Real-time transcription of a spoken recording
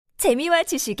재미와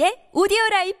지식의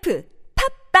오디오라이프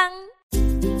팝빵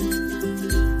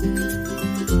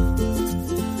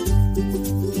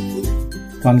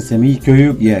광쌤의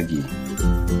교육 이야기.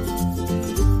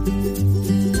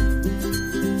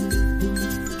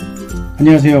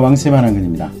 안녕하세요, 왕쌤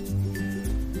한한근입니다.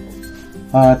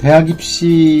 대학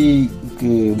입시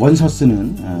원서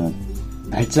쓰는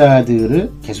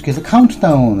날짜들을 계속해서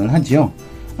카운트다운을 하지요.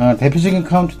 대표적인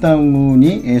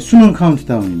카운트다운이 수능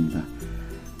카운트다운입니다.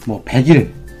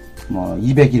 100일,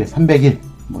 200일, 300일,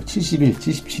 70일,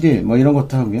 77일, 이런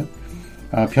것도 하고요.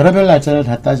 별의별 날짜를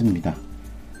다 따집니다.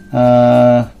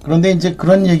 그런데 이제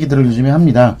그런 얘기들을 요즘에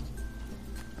합니다.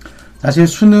 사실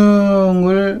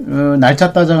수능을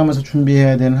날짜 따져가면서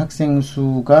준비해야 되는 학생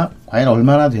수가 과연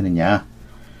얼마나 되느냐.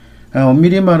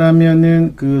 엄밀히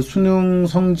말하면은 그 수능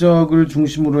성적을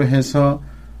중심으로 해서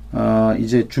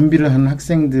이제 준비를 하는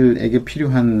학생들에게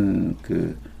필요한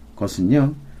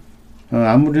것은요.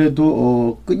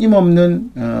 아무래도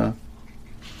끊임없는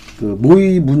그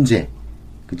모의 문제,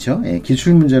 그쵸?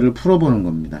 기출 문제를 풀어보는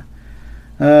겁니다.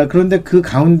 그런데 그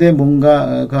가운데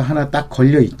뭔가가 하나 딱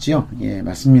걸려 있죠. 예,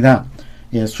 맞습니다.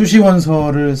 예, 수시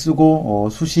원서를 쓰고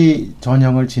수시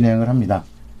전형을 진행을 합니다.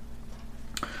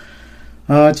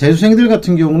 재수생들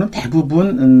같은 경우는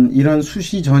대부분 이런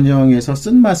수시 전형에서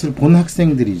쓴맛을 본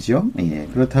학생들이죠. 예,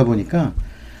 그렇다 보니까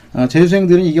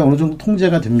재수생들은 이게 어느 정도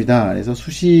통제가 됩니다. 그래서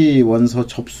수시 원서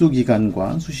접수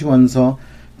기간과 수시 원서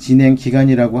진행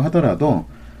기간이라고 하더라도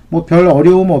별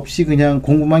어려움 없이 그냥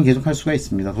공부만 계속할 수가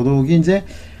있습니다. 더더욱이 이제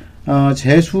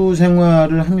재수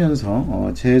생활을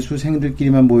하면서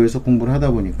재수생들끼리만 모여서 공부를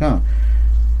하다 보니까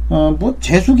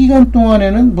재수 기간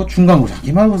동안에는 중간고사,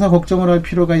 기말고사 걱정을 할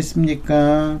필요가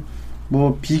있습니까?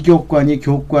 비교과니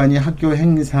교과니 학교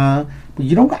행사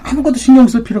이런 거 아무것도 신경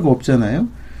쓸 필요가 없잖아요.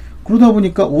 그러다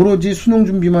보니까 오로지 수능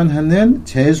준비만 하는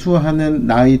재수하는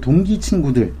나이 동기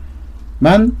친구들만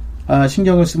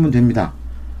신경을 쓰면 됩니다.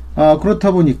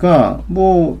 그렇다 보니까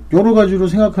여러 가지로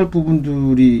생각할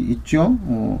부분들이 있죠.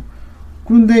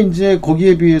 그런데 이제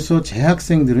거기에 비해서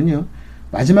재학생들은요,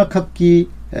 마지막 학기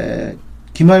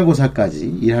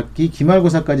기말고사까지 1학기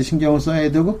기말고사까지 신경을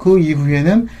써야 되고 그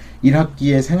이후에는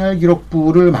 1학기의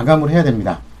생활기록부를 마감을 해야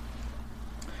됩니다.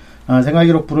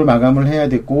 생활기록부를 마감을 해야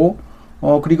되고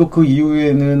그리고 그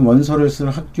이후에는 원서를 쓸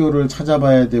학교를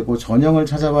찾아봐야 되고 전형을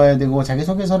찾아봐야 되고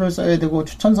자기소개서를 써야 되고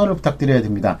추천서를 부탁드려야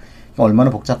됩니다. 얼마나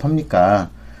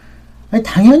복잡합니까?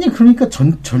 당연히 그러니까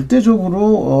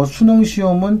절대적으로 수능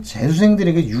시험은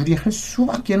재수생들에게 유리할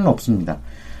수밖에는 없습니다.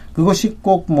 그것이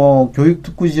꼭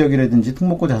교육특구 지역이라든지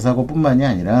특목고 자사고 뿐만이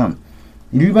아니라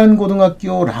일반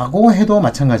고등학교라고 해도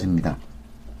마찬가지입니다.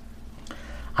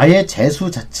 아예 재수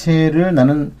자체를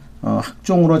나는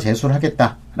학종으로 재수를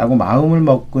하겠다라고 마음을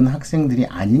먹은 학생들이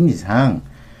아닌 이상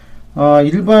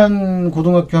일반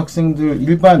고등학교 학생들,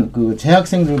 일반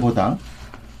재학생들보다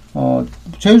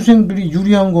재수생들이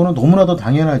유리한 거는 너무나도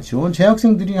당연하죠.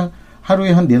 재학생들이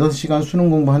하루에 한 4-5시간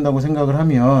수능 공부한다고 생각을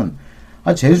하면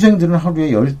재수생들은 하루에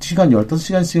 10시간,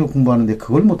 15시간씩 공부하는데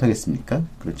그걸 못하겠습니까?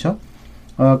 그렇죠?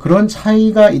 그런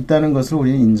차이가 있다는 것을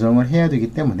우리는 인정을 해야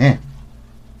되기 때문에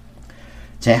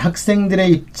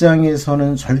재학생들의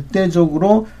입장에서는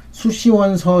절대적으로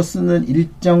수시원서 쓰는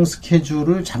일정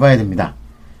스케줄을 잡아야 됩니다.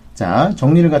 자,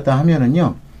 정리를 갖다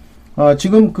하면은요,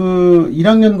 지금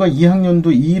 1학년과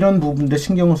 2학년도 이런 부분들에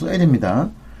신경을 써야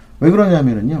됩니다. 왜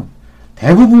그러냐면은요,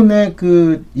 대부분의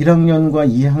 1학년과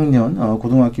 2학년,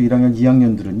 고등학교 1학년,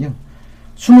 2학년들은요,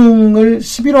 수능을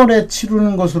 11월에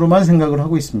치르는 것으로만 생각을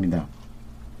하고 있습니다.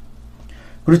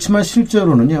 그렇지만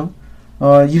실제로는요,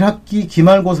 1학기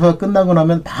기말고사가 끝나고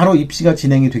나면 바로 입시가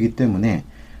진행이 되기 때문에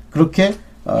그렇게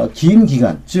긴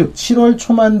기간, 즉 7월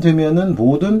초만 되면은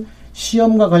모든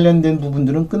시험과 관련된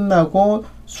부분들은 끝나고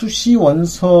수시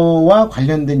원서와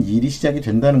관련된 일이 시작이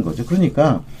된다는 거죠.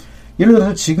 그러니까 예를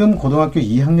들어서 지금 고등학교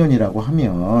 2학년이라고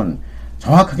하면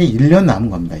정확하게 1년 남은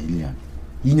겁니다. 1년.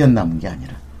 2년 남은 게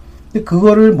아니라. 근데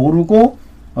그거를 모르고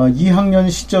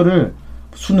 2학년 시절을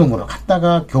수능으로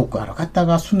갔다가 교과로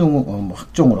갔다가 수능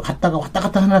학종으로 갔다가 왔다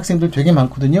갔다 하는 학생들 되게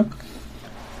많거든요.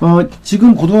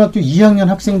 지금 고등학교 2학년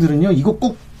학생들은요, 이거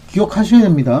꼭 기억하셔야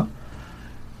됩니다.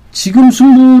 지금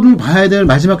승부를 봐야 될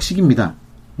마지막 시기입니다.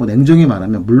 냉정히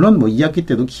말하면 물론 2학기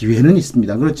때도 기회는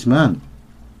있습니다. 그렇지만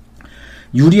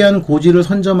유리한 고지를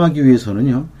선점하기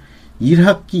위해서는요,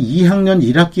 1학기, 2학년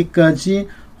 1학기까지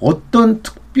어떤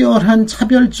특별한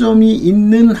차별점이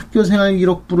있는 학교생활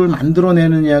기록부를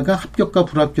만들어내느냐가 합격과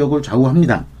불합격을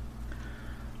좌우합니다.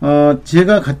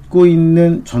 제가 갖고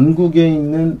있는 전국에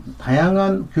있는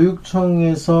다양한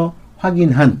교육청에서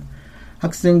확인한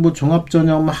학생부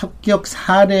종합전형 합격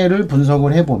사례를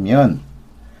분석을 해보면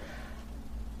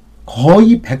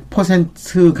거의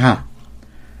 100%가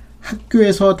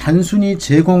학교에서 단순히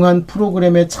제공한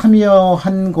프로그램에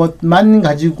참여한 것만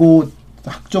가지고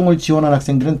학종을 지원한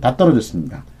학생들은 다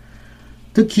떨어졌습니다.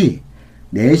 특히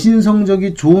내신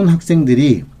성적이 좋은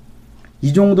학생들이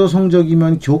이 정도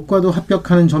성적이면 교과도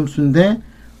합격하는 점수인데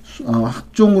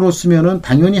학종으로 쓰면은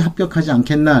당연히 합격하지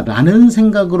않겠나라는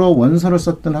생각으로 원서를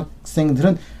썼던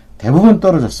학생들은 대부분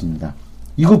떨어졌습니다.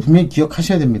 이거 분명히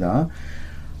기억하셔야 됩니다.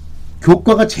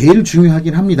 교과가 제일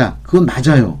중요하긴 합니다. 그건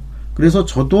맞아요. 그래서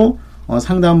저도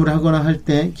상담을 하거나 할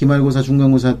때 기말고사,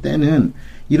 중간고사 때는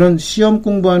이런 시험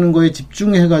공부하는 거에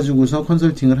집중해가지고서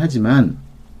컨설팅을 하지만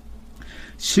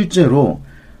실제로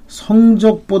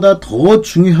성적보다 더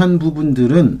중요한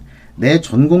부분들은 내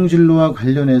전공진로와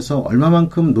관련해서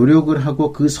얼마만큼 노력을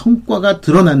하고 그 성과가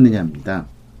드러났느냐입니다.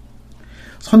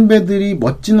 선배들이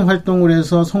멋진 활동을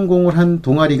해서 성공을 한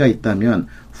동아리가 있다면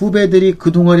후배들이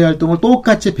그 동아리 활동을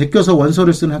똑같이 베껴서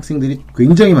원서를 쓰는 학생들이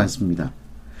굉장히 많습니다.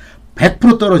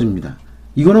 100% 떨어집니다.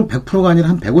 이거는 100%가 아니라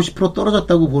한 150%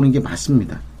 떨어졌다고 보는 게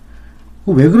맞습니다.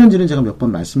 왜 그런지는 제가 몇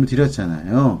번 말씀을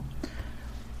드렸잖아요.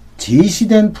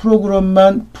 제시된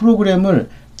프로그램을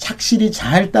착실히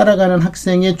잘 따라가는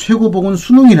학생의 최고봉은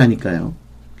수능이라니까요.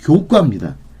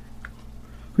 교과입니다.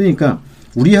 그러니까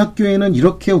우리 학교에는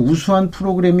이렇게 우수한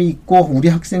프로그램이 있고 우리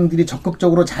학생들이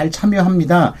적극적으로 잘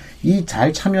참여합니다. 이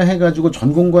잘 참여해가지고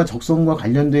전공과 적성과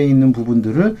관련되어 있는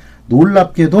부분들을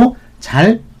놀랍게도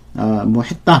잘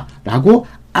했다라고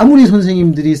아무리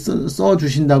선생님들이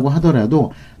써주신다고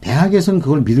하더라도 대학에서는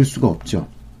그걸 믿을 수가 없죠.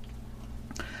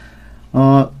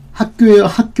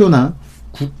 학교나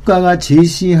국가가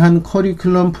제시한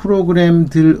커리큘럼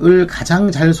프로그램들을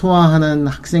가장 잘 소화하는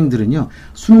학생들은요,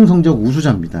 수능 성적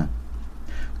우수자입니다.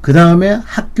 그 다음에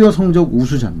학교 성적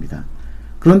우수자입니다.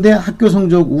 그런데 학교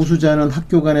성적 우수자는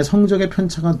학교 간의 성적의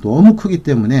편차가 너무 크기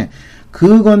때문에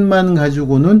그것만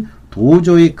가지고는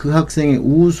도저히 그 학생의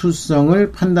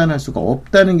우수성을 판단할 수가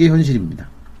없다는 게 현실입니다.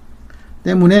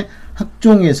 때문에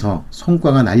학종에서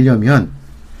성과가 나려면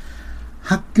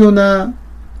학교나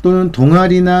또는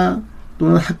동아리나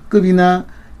또는 학급이나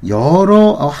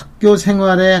여러 학교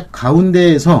생활의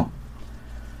가운데에서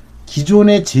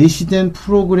기존에 제시된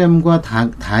프로그램과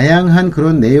다양한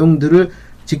그런 내용들을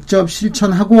직접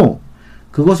실천하고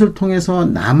그것을 통해서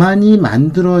나만이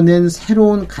만들어낸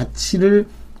새로운 가치를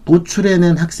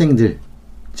도출해낸 학생들,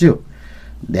 즉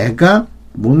내가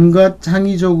뭔가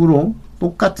창의적으로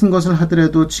똑같은 것을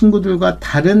하더라도 친구들과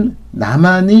다른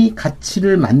나만의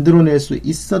가치를 만들어낼 수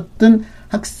있었던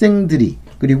학생들이,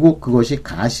 그리고 그것이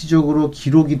가시적으로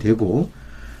기록이 되고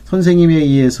선생님에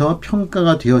의해서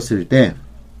평가가 되었을 때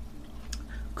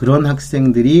그런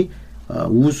학생들이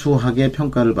우수하게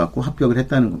평가를 받고 합격을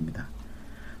했다는 겁니다.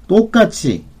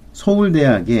 똑같이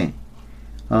서울대학에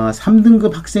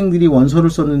 3등급 학생들이 원서를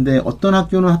썼는데 어떤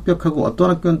학교는 합격하고 어떤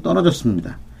학교는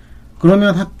떨어졌습니다.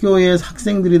 그러면 학교의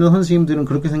학생들이나 선생님들은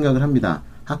그렇게 생각을 합니다.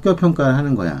 학교 평가를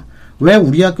하는 거야. 왜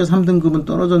우리 학교 3등급은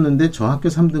떨어졌는데 저 학교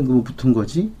 3등급은 붙은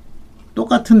거지?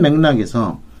 똑같은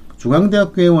맥락에서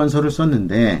중앙대학교에 원서를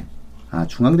썼는데,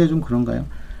 중앙대 좀 그런가요?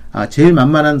 제일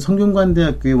만만한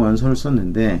성균관대학교에 원서를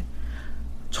썼는데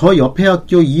저 옆에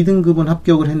학교 2등급은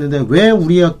합격을 했는데 왜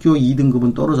우리 학교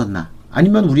 2등급은 떨어졌나?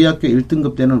 아니면 우리 학교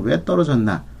 1등급 때는 왜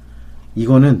떨어졌나?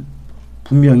 이거는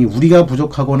분명히 우리가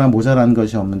부족하거나 모자란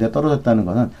것이 없는데 떨어졌다는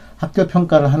것은 학교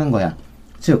평가를 하는 거야.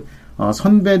 즉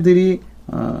선배들이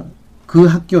그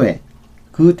학교에,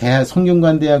 그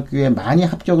성균관대학교에 많이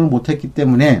합격을 못했기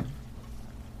때문에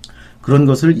그런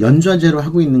것을 연좌제로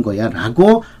하고 있는 거야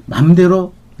라고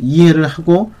맘대로 이해를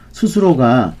하고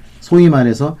스스로가 소위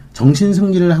말해서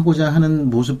정신승리를 하고자 하는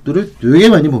모습들을 되게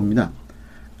많이 봅니다.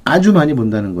 아주 많이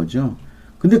본다는 거죠.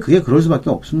 근데 그게 그럴 수밖에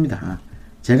없습니다.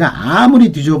 제가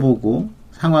아무리 뒤져보고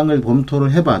상황을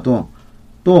검토를 해봐도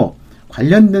또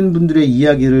관련된 분들의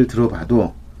이야기를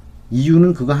들어봐도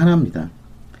이유는 그거 하나입니다.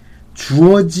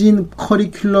 주어진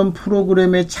커리큘럼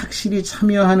프로그램에 착실히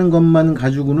참여하는 것만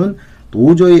가지고는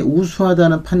도저히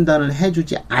우수하다는 판단을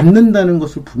해주지 않는다는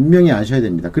것을 분명히 아셔야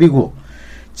됩니다. 그리고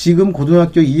지금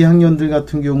고등학교 2학년들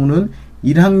같은 경우는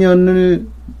 1학년을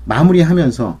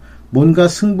마무리하면서 뭔가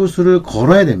승부수를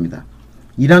걸어야 됩니다.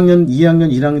 1학년,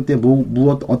 2학년, 1학년 때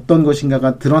어떤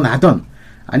것인가가 드러나던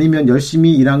아니면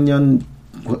열심히 2학년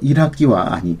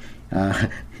 1학기와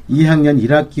 2학년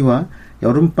 1학기와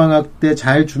여름방학 때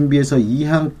잘 준비해서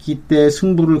 2학기 때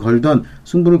승부를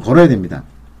걸어야 됩니다.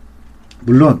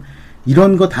 물론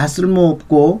이런 거 다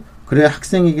쓸모없고 그래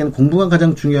학생에게는 공부가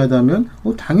가장 중요하다면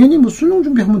당연히 수능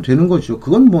준비하면 되는 거죠.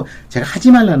 그건 제가 하지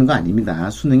말라는 거 아닙니다.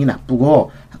 수능이 나쁘고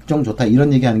학종 좋다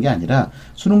이런 얘기하는 게 아니라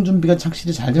수능 준비가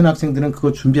착실히 잘 된 학생들은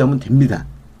그거 준비하면 됩니다.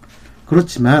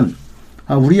 그렇지만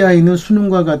우리 아이는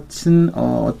수능과 같은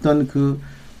어떤 그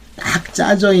딱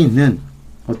짜져 있는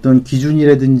어떤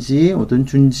기준이라든지 어떤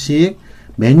준칙,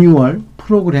 매뉴얼,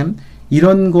 프로그램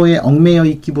이런 거에 얽매여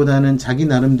있기보다는 자기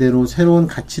나름대로 새로운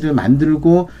가치를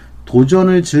만들고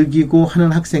도전을 즐기고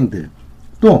하는 학생들,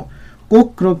 또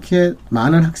꼭 그렇게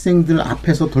많은 학생들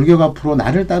앞에서 돌격 앞으로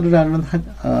나를 따르라는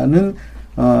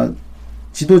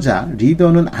지도자,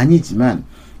 리더는 아니지만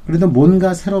그래도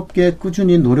뭔가 새롭게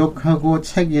꾸준히 노력하고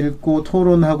책 읽고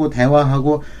토론하고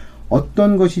대화하고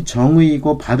어떤 것이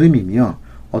정의이고 바름이며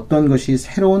어떤 것이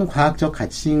새로운 과학적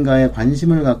가치인가에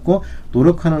관심을 갖고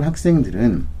노력하는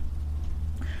학생들은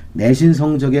내신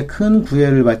성적에 큰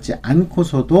구애를 받지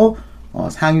않고서도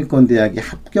상위권 대학에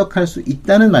합격할 수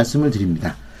있다는 말씀을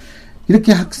드립니다.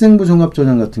 이렇게 학생부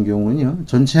종합전형 같은 경우는요,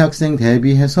 전체 학생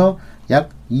대비해서 약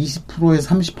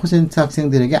 20%에서 30%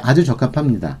 학생들에게 아주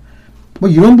적합합니다. 뭐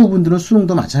이런 부분들은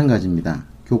수능도 마찬가지입니다.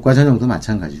 교과 전형도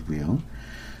마찬가지고요.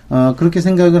 그렇게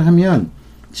생각을 하면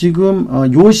지금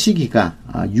요 시기가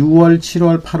 6월,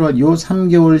 7월, 8월 요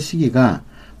 3개월 시기가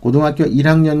고등학교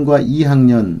 1학년과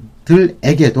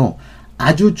 2학년들에게도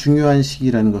아주 중요한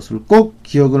시기라는 것을 꼭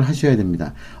기억을 하셔야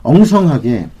됩니다.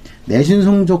 엉성하게 내신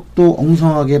성적도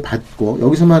엉성하게 받고,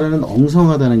 여기서 말하는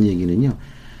엉성하다는 얘기는요,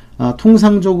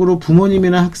 통상적으로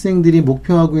부모님이나 학생들이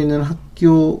목표하고 있는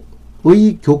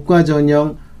학교의 교과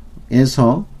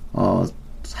전형에서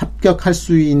합격할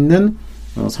수 있는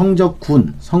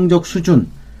성적군, 성적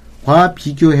수준과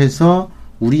비교해서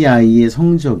우리 아이의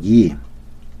성적이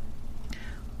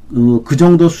그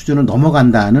정도 수준을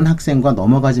넘어간다는 학생과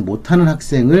넘어가지 못하는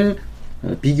학생을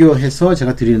비교해서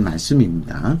제가 드리는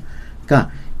말씀입니다.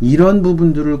 그러니까 이런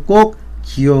부분들을 꼭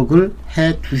기억을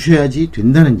해 두셔야지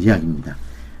된다는 이야기입니다.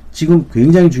 지금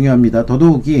굉장히 중요합니다.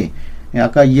 더더욱이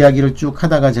아까 이야기를 쭉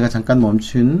하다가 제가 잠깐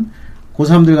멈춘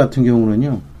고3들 같은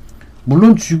경우는요,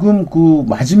 물론 지금 그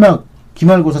마지막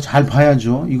기말고사 잘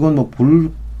봐야죠. 이건 뭐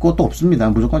볼 것도 없습니다.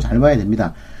 무조건 잘 봐야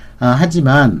됩니다.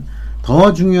 하지만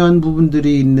더 중요한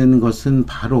부분들이 있는 것은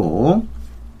바로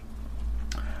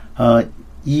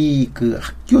이 그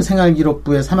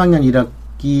학교생활기록부의 3학년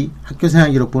 1학기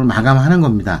학교생활기록부를 마감하는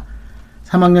겁니다.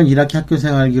 3학년 1학기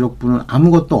학교생활기록부는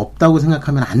아무것도 없다고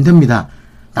생각하면 안 됩니다.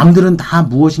 남들은 다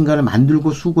무엇인가를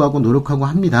만들고 수고하고 노력하고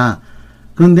합니다.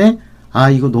 그런데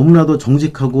이거 너무나도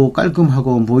정직하고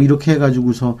깔끔하고 뭐 이렇게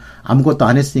해가지고서 아무것도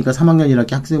안 했으니까 3학년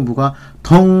 1학기 학생부가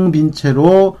텅 빈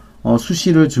채로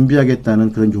수시를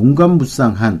준비하겠다는 그런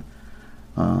용감무쌍한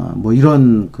뭐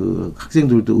이런 그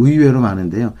학생들도 의외로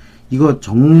많은데요. 이거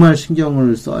정말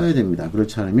신경을 써야 됩니다.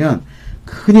 그렇지 않으면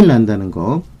큰일 난다는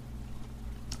거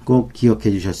꼭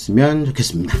기억해 주셨으면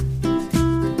좋겠습니다.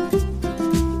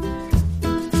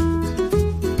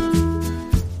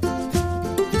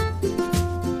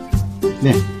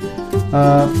 네,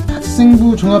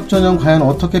 학생부 종합전형 과연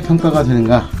어떻게 평가가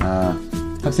되는가?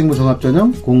 학생부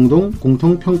종합전형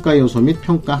공통 평가 요소 및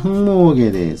평가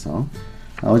항목에 대해서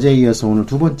어제에 이어서 오늘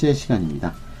두 번째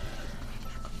시간입니다.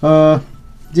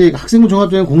 이제 학생부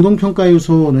종합전형 공동평가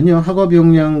요소는요, 학업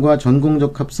역량과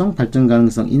전공적 합성, 발전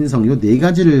가능성, 인성 요 네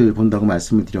가지를 본다고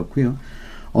말씀을 드렸고요.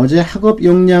 어제 학업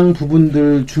역량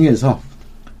부분들 중에서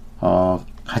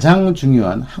가장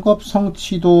중요한 학업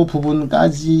성취도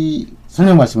부분까지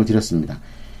설명 말씀을 드렸습니다.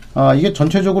 이게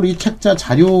전체적으로 이 책자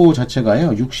자료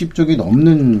자체가요, 60쪽이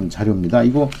넘는 자료입니다.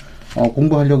 이거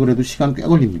공부하려고 해도 시간 꽤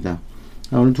걸립니다.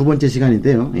 오늘 두 번째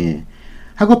시간인데요. 예.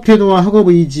 학업 태도와 학업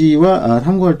의지와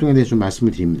탐구 활동에 대해서 좀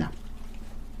말씀을 드립니다.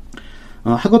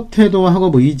 학업 태도와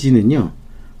학업 의지는요,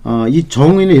 이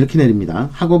정의는 이렇게 내립니다.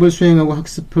 학업을 수행하고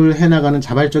학습을 해나가는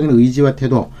자발적인 의지와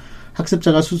태도,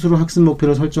 학습자가 스스로 학습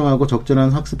목표를 설정하고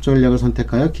적절한 학습 전략을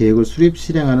선택하여 계획을 수립,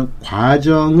 실행하는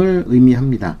과정을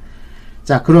의미합니다.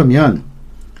 자, 그러면,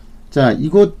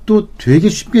 이것도 되게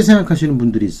쉽게 생각하시는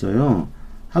분들이 있어요.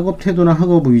 학업 태도나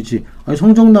학업 의지,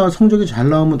 성적이 잘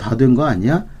나오면 다 된 거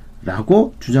아니야?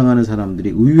 라고 주장하는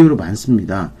사람들이 의외로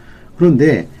많습니다.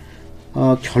 그런데,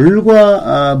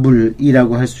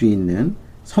 결과물이라고 할 수 있는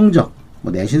성적,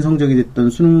 뭐 내신 성적이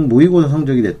됐든 수능 모의고사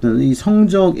성적이 됐든 이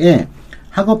성적에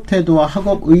학업 태도와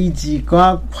학업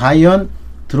의지가 과연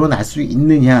드러날 수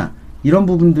있느냐, 이런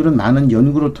부분들은 많은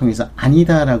연구를 통해서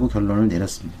아니다라고 결론을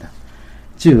내렸습니다.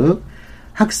 즉,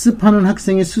 학습하는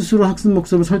학생이 스스로 학습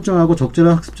목표를 설정하고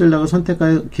적절한 학습 전략을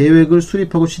선택하여 계획을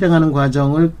수립하고 실행하는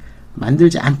과정을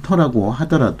만들지 않더라고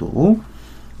하더라도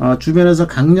주변에서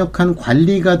강력한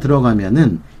관리가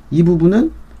들어가면은 이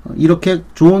부분은 이렇게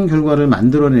좋은 결과를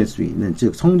만들어낼 수 있는,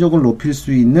 즉 성적을 높일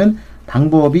수 있는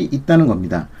방법이 있다는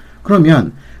겁니다.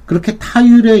 그러면 그렇게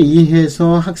타율에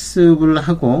의해서 학습을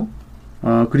하고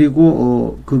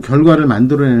그리고 그 결과를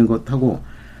만들어내는 것하고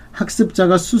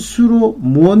학습자가 스스로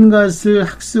무언가를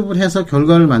학습을 해서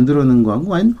결과를 만들어내는 거하고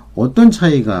과연 어떤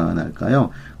차이가 날까요?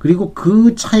 그리고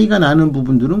그 차이가 나는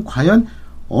부분들은 과연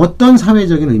어떤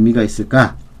사회적인 의미가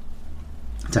있을까?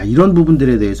 자, 이런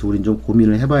부분들에 대해서 우리는 좀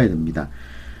고민을 해봐야 됩니다.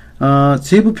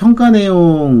 세부 평가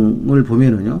내용을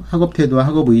보면은요, 학업 태도와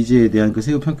학업 의지에 대한 그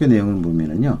세부 평가 내용을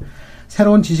보면은요,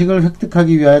 새로운 지식을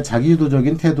획득하기 위하여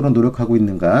자기주도적인 태도로 노력하고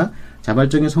있는가,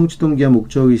 자발적인 성취 동기와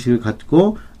목적 의식을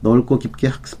갖고 넓고 깊게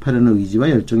학습하려는 의지와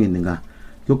열정이 있는가,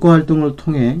 교과 활동을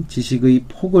통해 지식의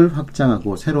폭을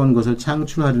확장하고 새로운 것을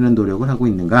창출하려는 노력을 하고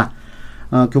있는가,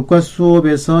 교과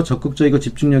수업에서 적극적이고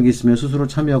집중력이 있으며 스스로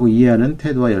참여하고 이해하는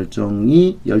태도와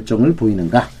열정을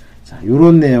보이는가. 자,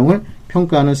 요런 내용을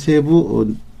평가하는 세부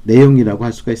내용이라고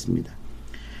할 수가 있습니다.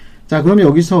 자, 그러면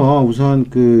여기서 우선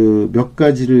그 몇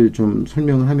가지를 좀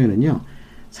설명을 하면은요.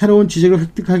 새로운 지식을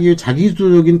획득하기 위해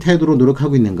자기주도적인 태도로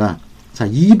노력하고 있는가. 자,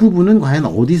 이 부분은 과연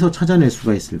어디서 찾아낼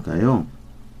수가 있을까요?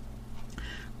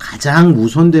 가장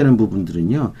우선되는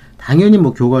부분들은요. 당연히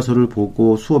뭐 교과서를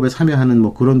보고 수업에 참여하는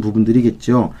뭐 그런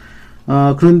부분들이겠죠.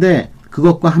 그런데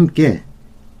그것과 함께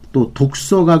또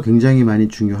독서가 굉장히 많이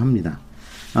중요합니다.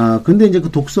 근데 이제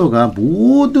그 독서가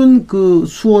모든 그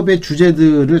수업의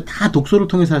주제들을 다 독서를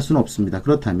통해서 할 수는 없습니다.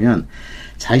 그렇다면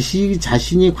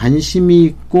자신이 관심이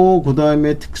있고 그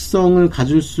다음에 특성을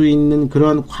가질 수 있는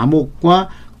그런 과목과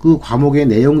그 과목의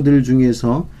내용들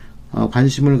중에서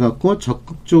관심을 갖고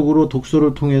적극적으로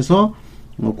독서를 통해서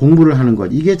공부를 하는 것,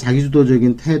 이게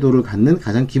자기주도적인 태도를 갖는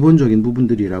가장 기본적인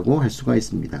부분들이라고 할 수가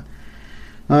있습니다.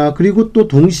 그리고 또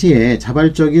동시에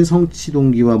자발적인 성취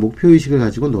동기와 목표의식을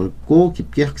가지고 넓고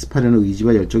깊게 학습하려는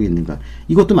의지와 열정이 있는가.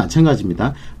 이것도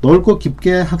마찬가지입니다. 넓고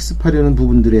깊게 학습하려는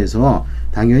부분들에서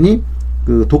당연히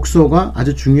그 독서가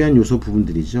아주 중요한 요소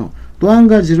부분들이죠. 또 한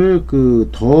가지를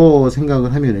더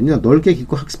생각을 하면은요, 넓게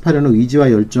깊고 학습하려는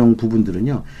의지와 열정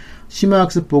부분들은요,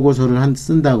 심화학습 보고서를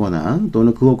쓴다거나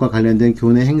또는 그것과 관련된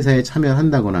교내 행사에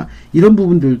참여한다거나 이런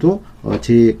부분들도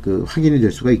확인이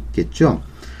될 수가 있겠죠.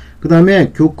 그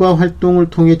다음에 교과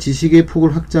활동을 통해 지식의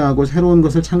폭을 확장하고 새로운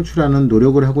것을 창출하는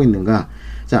노력을 하고 있는가.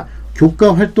 자,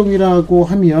 교과 활동이라고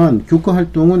하면 교과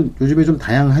활동은 요즘에 좀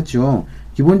다양하죠.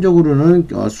 기본적으로는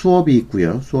수업이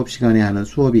있고요. 수업 시간에 하는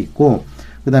수업이 있고,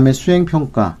 그 다음에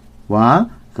수행평가와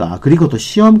그리고 또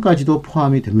시험까지도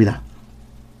포함이 됩니다.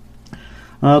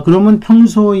 그러면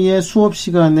평소에 수업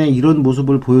시간에 이런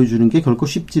모습을 보여주는 게 결코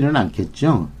쉽지는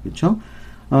않겠죠. 그렇죠?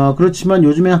 그렇지만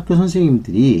요즘에 학교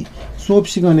선생님들이 수업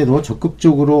시간에도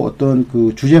적극적으로 어떤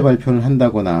그 주제 발표를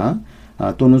한다거나,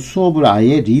 또는 수업을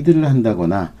아예 리드를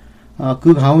한다거나,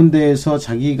 그 가운데에서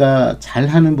자기가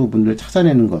잘하는 부분을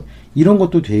찾아내는 것, 이런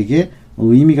것도 되게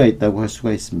의미가 있다고 할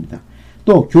수가 있습니다.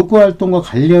 또 교과 활동과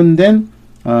관련된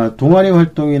동아리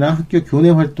활동이나 학교 교내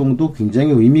활동도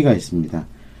굉장히 의미가 있습니다.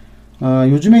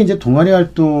 요즘에 이제 동아리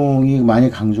활동이 많이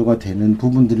강조가 되는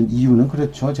부분들은 이유는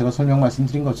그렇죠. 제가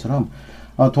말씀드린 것처럼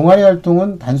동아리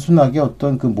활동은 단순하게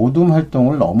어떤 그 모둠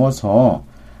활동을 넘어서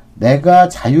내가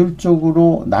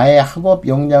자율적으로 나의 학업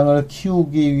역량을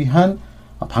키우기 위한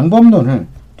방법론을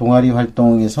동아리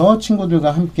활동에서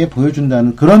친구들과 함께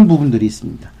보여준다는 그런 부분들이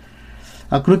있습니다.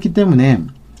 그렇기 때문에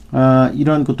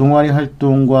이런 그 동아리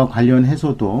활동과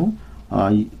관련해서도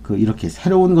이렇게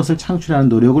새로운 것을 창출하는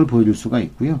노력을 보여줄 수가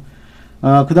있고요.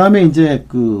 그 다음에 이제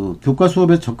그 교과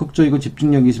수업에 적극적이고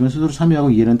집중력이 있으면 스스로 참여하고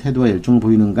이해하는 태도와 열정을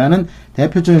보이는가는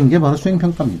대표적인 게 바로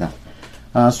수행평가입니다.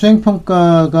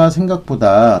 수행평가가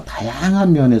생각보다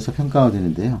다양한 면에서 평가가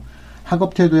되는데요.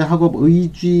 학업 태도의 학업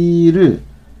의지를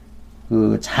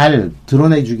잘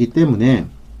드러내주기 때문에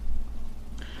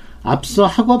앞서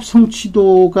학업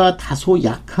성취도가 다소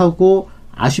약하고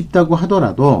아쉽다고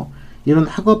하더라도 이런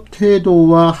학업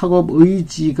태도와 학업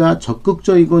의지가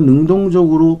적극적이고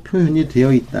능동적으로 표현이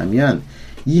되어 있다면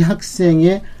이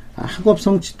학생의 학업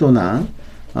성취도나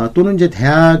또는 이제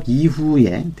대학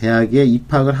이후에 대학에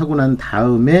입학을 하고 난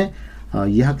다음에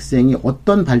이 학생이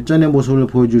어떤 발전의 모습을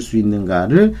보여줄 수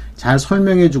있는가를 잘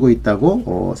설명해주고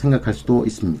있다고 생각할 수도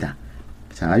있습니다.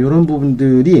 자, 이런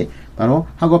부분들이 바로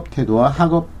학업 태도와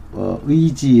학업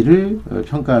의지를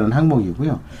평가하는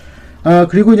항목이고요.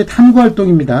 그리고 이제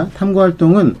탐구활동입니다.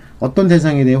 탐구활동은 어떤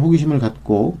대상에 대해 호기심을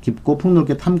갖고 깊고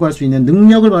폭넓게 탐구할 수 있는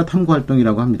능력을 바로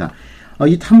탐구활동이라고 합니다.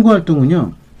 이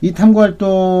탐구활동은요, 이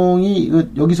탐구활동이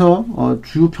여기서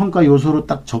주요 평가 요소로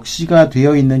딱 적시가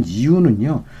되어 있는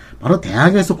이유는요, 바로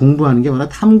대학에서 공부하는 게 바로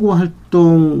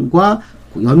탐구활동과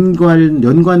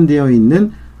연관되어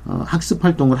있는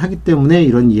학습활동을 하기 때문에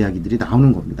이런 이야기들이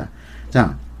나오는 겁니다.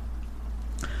 자,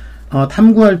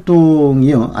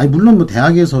 탐구활동이요. 물론 뭐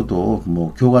대학에서도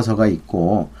뭐 교과서가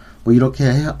있고 뭐 이렇게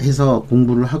해서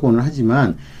공부를 하고는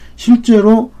하지만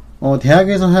실제로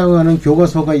대학에서 사용하는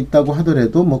교과서가 있다고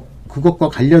하더라도 뭐 그것과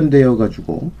관련되어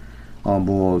가지고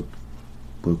뭐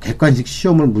객관식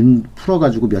시험을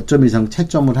풀어가지고 몇 점 이상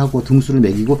채점을 하고 등수를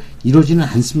매기고 이러지는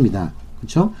않습니다.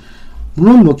 그렇죠?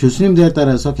 물론 뭐 교수님들에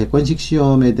따라서 객관식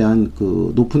시험에 대한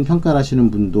그 높은 평가를 하시는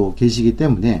분도 계시기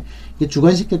때문에 이게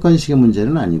주관식 객관식의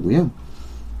문제는 아니고요.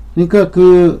 그러니까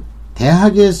그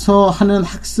대학에서 하는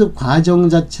학습 과정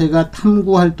자체가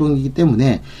탐구 활동이기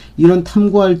때문에 이런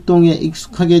탐구 활동에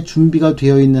익숙하게 준비가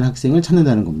되어 있는 학생을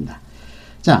찾는다는 겁니다.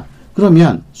 자,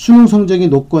 그러면 수능 성적이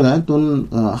높거나 또는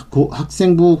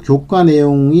학생부 교과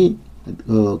내용이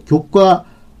교과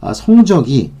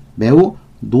성적이 매우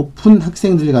높은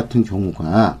학생들 같은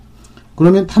경우가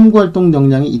그러면 탐구 활동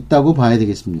역량이 있다고 봐야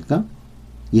되겠습니까?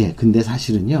 예, 근데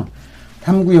사실은요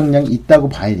탐구 역량이 있다고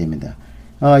봐야 됩니다.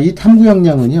 이 탐구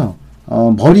역량은요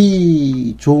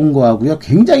머리 좋은 거하고요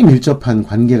굉장히 밀접한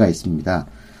관계가 있습니다.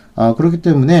 그렇기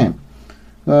때문에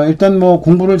일단 뭐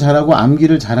공부를 잘하고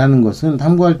암기를 잘하는 것은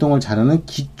탐구 활동을 잘하는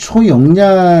기초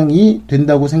역량이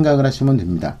된다고 생각을 하시면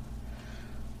됩니다.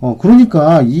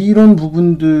 그러니까 이런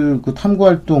부분들 그 탐구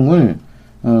활동을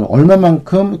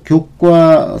얼마만큼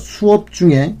교과 수업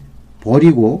중에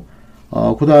버리고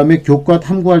그 다음에 교과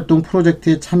탐구 활동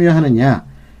프로젝트에 참여하느냐,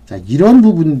 자 이런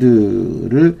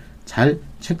부분들을 잘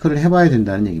체크를 해봐야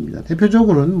된다는 얘기입니다.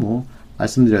 대표적으로는 뭐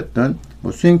말씀드렸던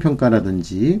뭐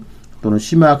수행평가라든지 또는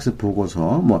심화학습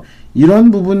보고서 뭐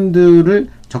이런 부분들을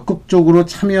적극적으로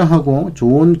참여하고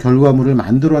좋은 결과물을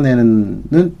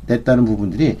냈다는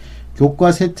부분들이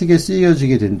교과 세특에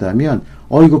쓰여지게 된다면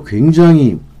이거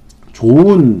굉장히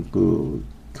좋은 그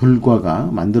결과가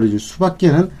만들어질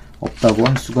수밖에는 없다고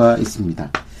할 수가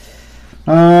있습니다.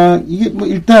 이게 뭐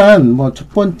일단 뭐 첫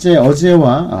번째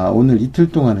어제와 오늘 이틀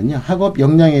동안은요 학업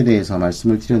역량에 대해서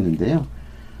말씀을 드렸는데요.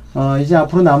 이제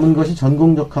앞으로 남은 것이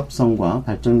전공적 합성과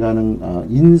발전 가능,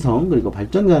 인성, 그리고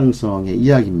발전 가능성의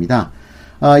이야기입니다.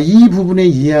 이 부분의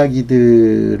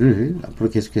이야기들을 앞으로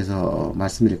계속해서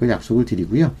말씀드릴 걸 약속을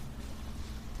드리고요.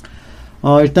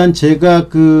 일단 제가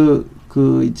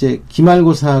이제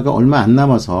기말고사가 얼마 안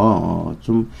남아서,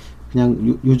 좀,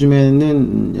 그냥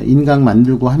요즘에는 인강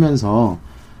만들고 하면서,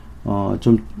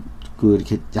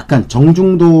 이렇게 약간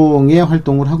정중동의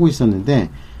활동을 하고 있었는데,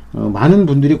 많은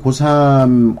분들이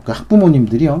고3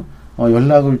 학부모님들이요,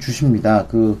 연락을 주십니다.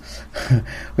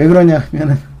 왜 그러냐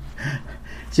하면은,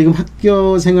 지금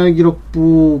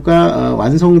학교생활기록부가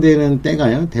완성되는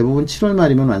때가요, 대부분 7월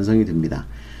말이면 완성이 됩니다.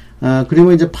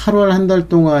 그리고 이제 8월 한 달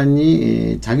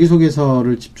동안이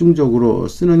자기소개서를 집중적으로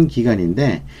쓰는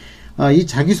기간인데, 이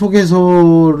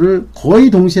자기소개서를 거의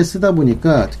동시에 쓰다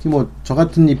보니까, 특히 뭐, 저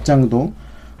같은 입장도,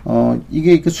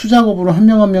 이게 수작업으로 한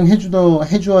명 한 명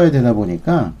해주어야 되다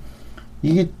보니까,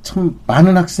 이게 참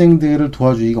많은 학생들을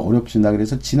도와주기가 어렵습니다.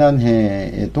 그래서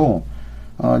지난해에도,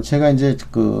 제가 이제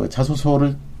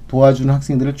자소서를 도와주는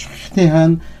학생들을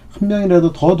최대한 한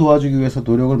명이라도 더 도와주기 위해서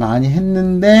노력을 많이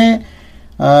했는데,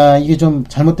 이게 좀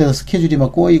잘못돼서 스케줄이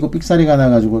막 꼬이고 삑사리가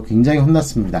나가지고 굉장히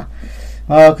혼났습니다.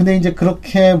 근데 이제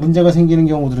그렇게 문제가 생기는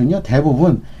경우들은요,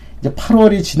 대부분 이제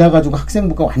 8월이 지나가지고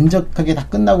학생부가 완벽하게 다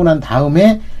끝나고 난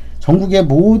다음에 전국의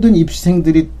모든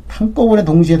입시생들이 한꺼번에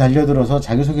동시에 달려들어서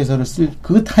자기소개서를 쓸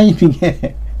그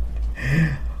타이밍에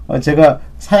제가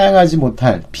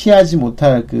피하지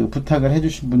못할 그 부탁을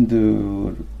해주신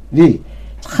분들이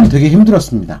참 되게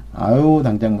힘들었습니다.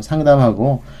 당장 뭐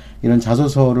상담하고 이런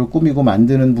자소서를 꾸미고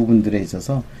만드는 부분들에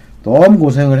있어서 너무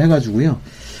고생을 해가지고요.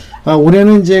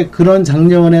 올해는 이제 그런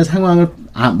작년의 상황을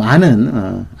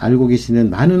알고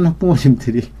계시는 많은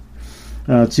학부모님들이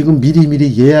지금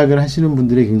미리 예약을 하시는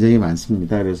분들이 굉장히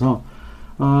많습니다. 그래서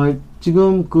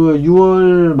지금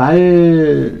 6월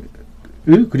말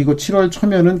그리고 7월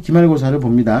초면은 기말고사를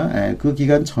봅니다. 그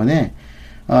기간 전에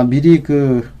미리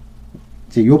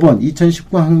이제 요번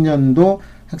 2019학년도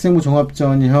학생부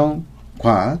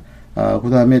종합전형과 그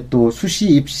다음에 또 수시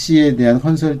입시에 대한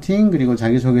컨설팅, 그리고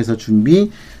자기소개서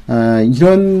준비,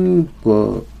 이런,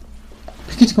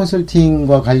 패키지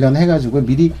컨설팅과 관련해가지고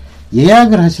미리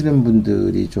예약을 하시는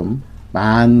분들이 좀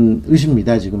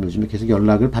많으십니다. 지금 요즘에 계속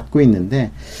연락을 받고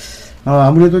있는데,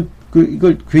 아무래도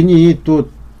이걸 괜히 또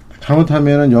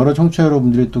잘못하면은 여러 청취자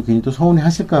여러분들이 또 괜히 또 서운해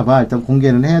하실까봐 일단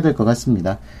공개는 해야 될 것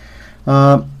같습니다.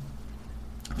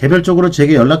 개별적으로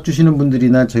제게 연락 주시는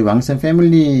분들이나 저희 왕쌤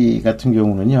패밀리 같은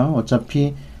경우는요,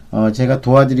 어차피 제가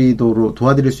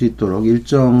도와드릴 수 있도록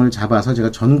일정을 잡아서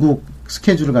제가 전국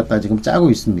스케줄을 갖다 지금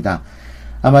짜고 있습니다.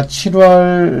 아마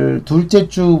 7월 둘째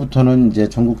주부터는 이제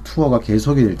전국 투어가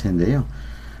계속이 될 텐데요.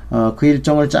 그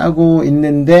일정을 짜고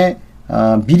있는데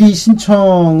미리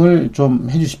신청을 좀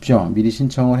해주십시오. 미리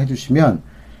신청을 해주시면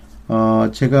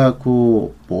제가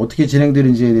뭐 어떻게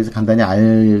진행되는지에 대해서 간단히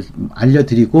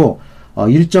알려드리고,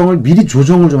 일정을 미리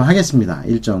조정을 좀 하겠습니다.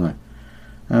 일정을.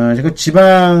 제가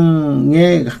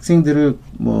지방의 학생들을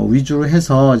위주로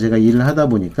해서 제가 일을 하다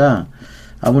보니까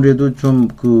아무래도 좀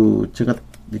제가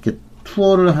이렇게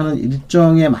투어를 하는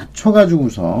일정에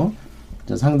맞춰가지고서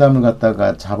상담을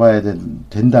갖다가 잡아야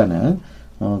된다는,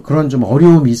 그런 좀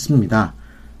어려움이 있습니다.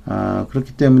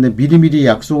 그렇기 때문에 미리미리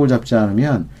약속을 잡지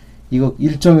않으면 이거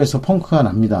일정에서 펑크가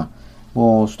납니다.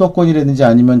 수도권이라든지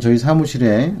아니면 저희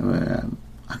사무실에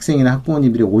학생이나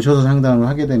학부모님들이 오셔서 상담을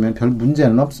하게 되면 별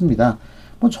문제는 없습니다.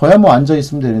 저야 앉아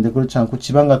있으면 되는데 그렇지 않고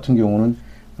지방 같은 경우는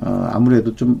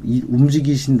아무래도 좀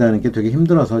움직이신다는 게 되게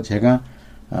힘들어서 제가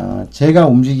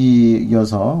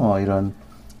움직여서 이런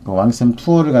왕쌤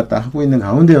투어를 갖다 하고 있는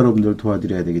가운데 여러분들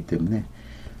도와드려야 되기 때문에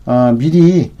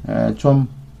미리 좀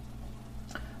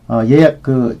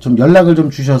좀 연락을 좀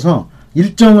주셔서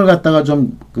일정을 갖다가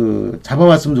좀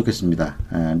잡아봤으면 좋겠습니다.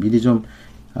 미리 좀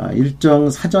일정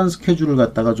사전 스케줄을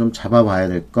갖다가 좀 잡아봐야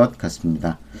될 것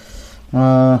같습니다.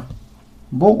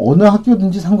 어느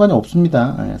학교든지 상관이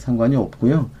없습니다. 상관이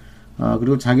없고요.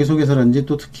 그리고 자기소개서라든지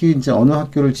또 특히 이제 어느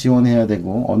학교를 지원해야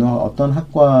되고, 어떤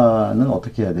학과는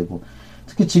어떻게 해야 되고,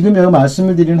 특히 지금 여기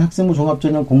말씀을 드리는 학생부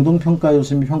종합전형 공동평가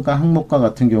요소 및 평가 항목과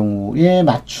같은 경우에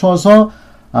맞춰서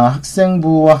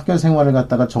학생부와 학교 생활을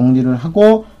갖다가 정리를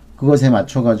하고, 그것에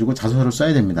맞춰가지고 자소서를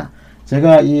써야 됩니다.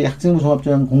 제가 이 학생부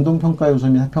종합전형 공동평가 요소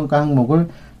및 평가 항목을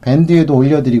밴드에도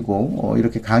올려드리고,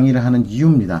 이렇게 강의를 하는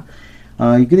이유입니다.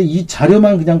 근데 이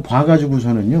자료만 그냥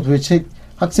봐가지고서는요, 도대체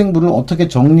학생부를 어떻게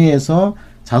정리해서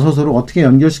자소서를 어떻게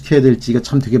연결시켜야 될지가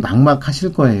참 되게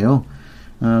막막하실 거예요.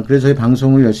 그래서 저희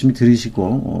방송을 열심히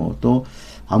들으시고, 또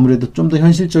아무래도 좀 더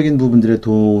현실적인 부분들의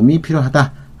도움이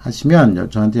필요하다 하시면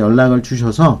저한테 연락을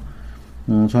주셔서,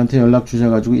 저한테 연락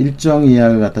주셔가지고 일정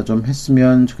예약을 갖다 좀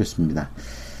했으면 좋겠습니다.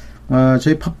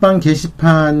 저희 팟빵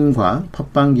게시판과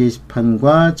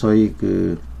저희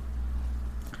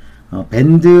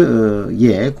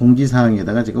밴드의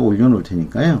공지사항에다가 제가 올려놓을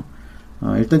테니까요.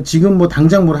 일단 지금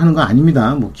당장 뭘 하는 거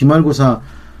아닙니다. 기말고사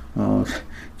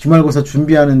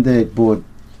준비하는데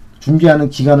준비하는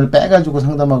기간을 빼가지고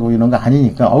상담하고 이런 거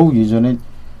아니니까, 예전에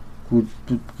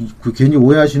괜히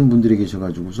오해하시는 분들이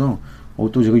계셔가지고서,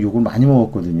 또 제가 욕을 많이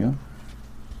먹었거든요.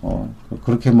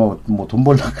 그렇게 돈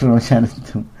벌라 그러지 않은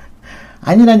등.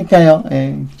 아니라니까요.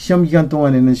 시험 기간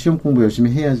동안에는 시험 공부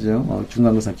열심히 해야죠.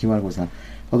 중간고사, 기말고사.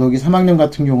 더더욱이 3학년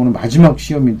같은 경우는 마지막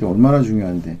시험인데 얼마나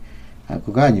중요한데.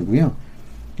 그거 아니고요.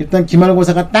 일단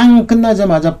기말고사가 딱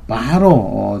끝나자마자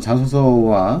바로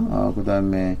자소서와 그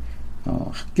다음에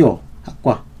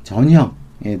학과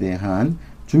전형에 대한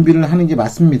준비를 하는 게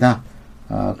맞습니다.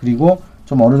 그리고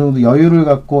좀 어느 정도 여유를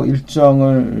갖고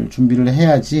일정을 준비를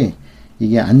해야지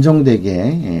이게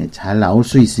안정되게 잘 나올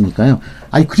수 있으니까요.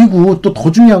 그리고 또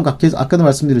더 중요한 거 아까도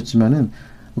말씀드렸지만은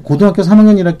고등학교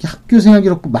 3학년 1학기 학교생활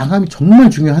기록부 마감이 정말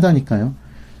중요하다니까요.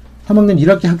 3학년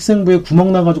 1학기 학생부에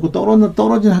구멍 나가지고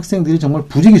떨어진 학생들이 정말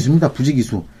부지기수입니다.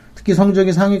 부지기수. 특히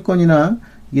성적이 상위권이나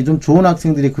이게 좀 좋은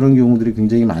학생들이 그런 경우들이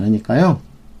굉장히 많으니까요.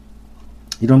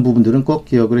 이런 부분들은 꼭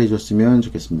기억을 해줬으면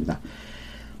좋겠습니다.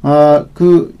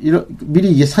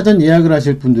 미리 이게 사전 예약을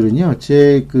하실 분들은요,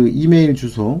 제 이메일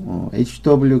주소,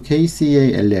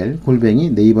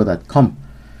 hwkcall@naver.com,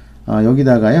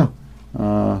 여기다가요,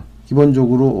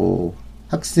 기본적으로,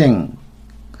 학생,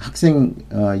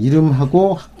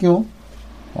 이름하고 학교,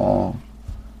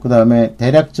 그 다음에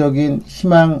대략적인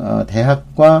희망,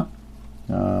 대학과,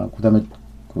 그 다음에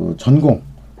전공,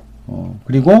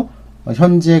 그리고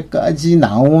현재까지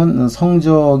나온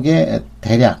성적의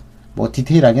대략,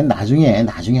 디테일하게는 나중에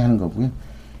하는 거고요.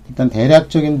 일단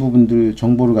대략적인 부분들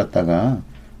정보를 갖다가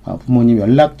부모님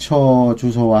연락처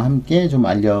주소와 함께 좀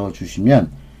알려주시면,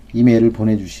 이메일을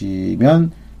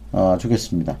보내주시면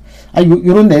좋겠습니다.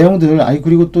 요런 내용들,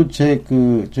 그리고 또 저희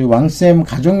왕쌤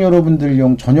가족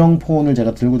여러분들용 전용 폰을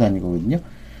제가 들고 다니거든요.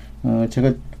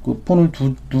 제가 폰을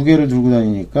두 개를 들고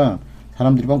다니니까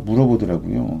사람들이 막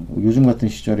물어보더라고요. 요즘 같은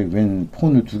시절에 웬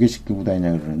폰을 2개씩 들고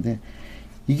다니냐 그러는데,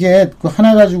 이게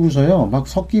하나 가지고서요, 막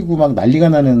섞이고 막 난리가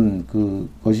나는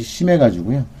것이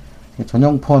심해가지고요.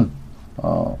 전용 폰,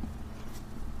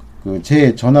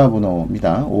 제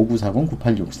전화번호입니다.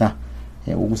 5940-9864.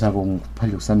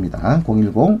 5940-9864입니다.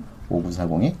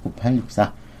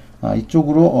 010-5940-9864.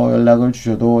 이쪽으로 연락을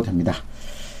주셔도 됩니다.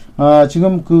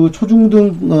 지금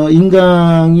초중등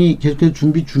인강이 계속해서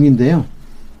준비 중인데요.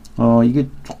 이게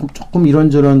조금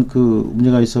이런저런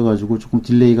문제가 있어가지고 조금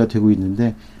딜레이가 되고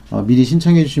있는데, 미리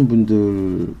신청해주신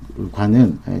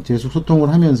분들과는 계속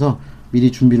소통을 하면서 미리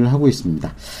준비를 하고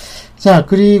있습니다. 자,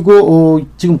 그리고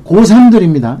지금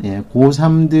고3들입니다. 예,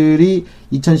 고3들이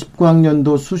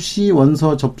 2019학년도 수시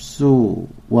원서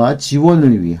접수와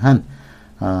지원을 위한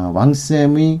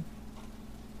왕쌤의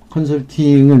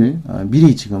컨설팅을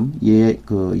미리 지금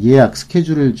예약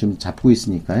스케줄을 좀 잡고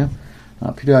있으니까요.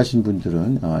 필요하신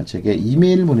분들은 제게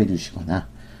이메일 보내주시거나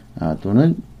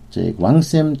또는 제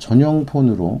왕쌤 전용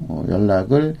폰으로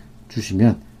연락을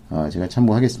주시면 제가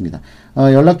참고하겠습니다.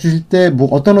 연락 주실 때 뭐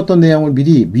어떤 내용을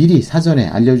미리 사전에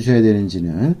알려주셔야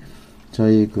되는지는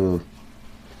저희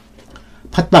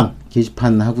팟빵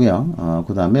게시판 하고요.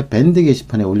 그 다음에 밴드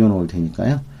게시판에 올려놓을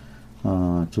테니까요.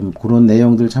 좀 그런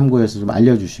내용들 참고해서 좀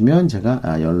알려주시면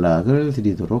제가 연락을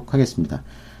드리도록 하겠습니다.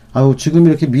 지금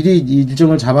이렇게 미리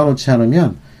일정을 잡아놓지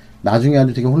않으면 나중에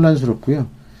아주 되게 혼란스럽고요.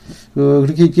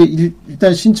 그렇게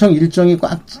일단 신청 일정이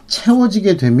꽉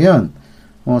채워지게 되면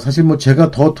사실 뭐 제가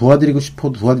더 도와드리고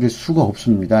싶어도 도와드릴 수가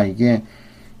없습니다. 이게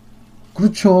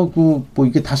그렇죠. 뭐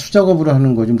이게 다 수작업으로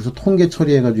하는 거지 무슨 통계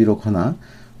처리해가지고 이렇거나.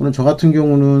 오늘 저 같은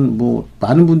경우는 뭐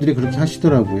많은 분들이 그렇게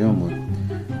하시더라고요.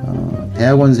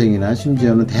 대학원생이나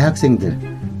심지어는 대학생들,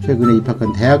 최근에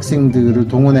입학한 대학생들을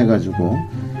동원해가지고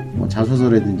뭐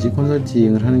자소서라든지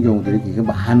컨설팅을 하는 경우들이 되게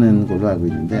많은 걸로 알고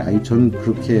있는데, 저는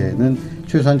그렇게는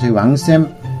최소한 저희 왕쌤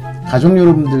가족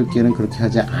여러분들께는 그렇게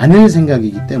하지 않을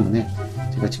생각이기 때문에,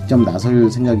 제가 직접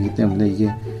나설 생각이기 때문에,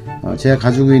 이게 제가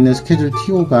가지고 있는 스케줄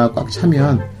TO가 꽉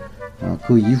차면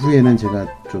그 이후에는 제가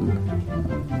좀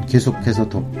계속해서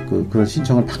더 그런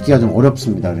신청을 받기가 좀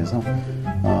어렵습니다. 그래서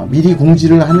미리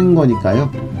공지를 하는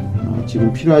거니까요.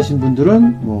 지금 필요하신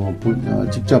분들은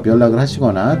직접 연락을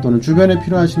하시거나 또는 주변에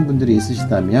필요하신 분들이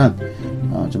있으시다면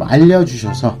좀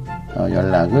알려주셔서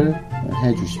연락을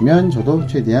해주시면 저도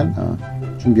최대한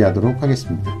준비하도록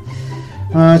하겠습니다.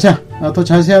 더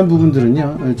자세한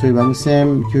부분들은요, 저희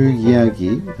왕쌤 교육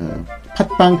이야기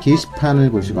팟빵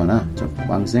게시판을 보시거나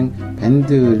왕쌤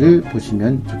밴드를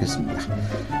보시면 좋겠습니다.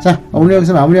 오늘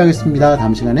여기서 마무리하겠습니다.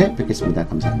 다음 시간에 뵙겠습니다.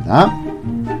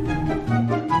 감사합니다.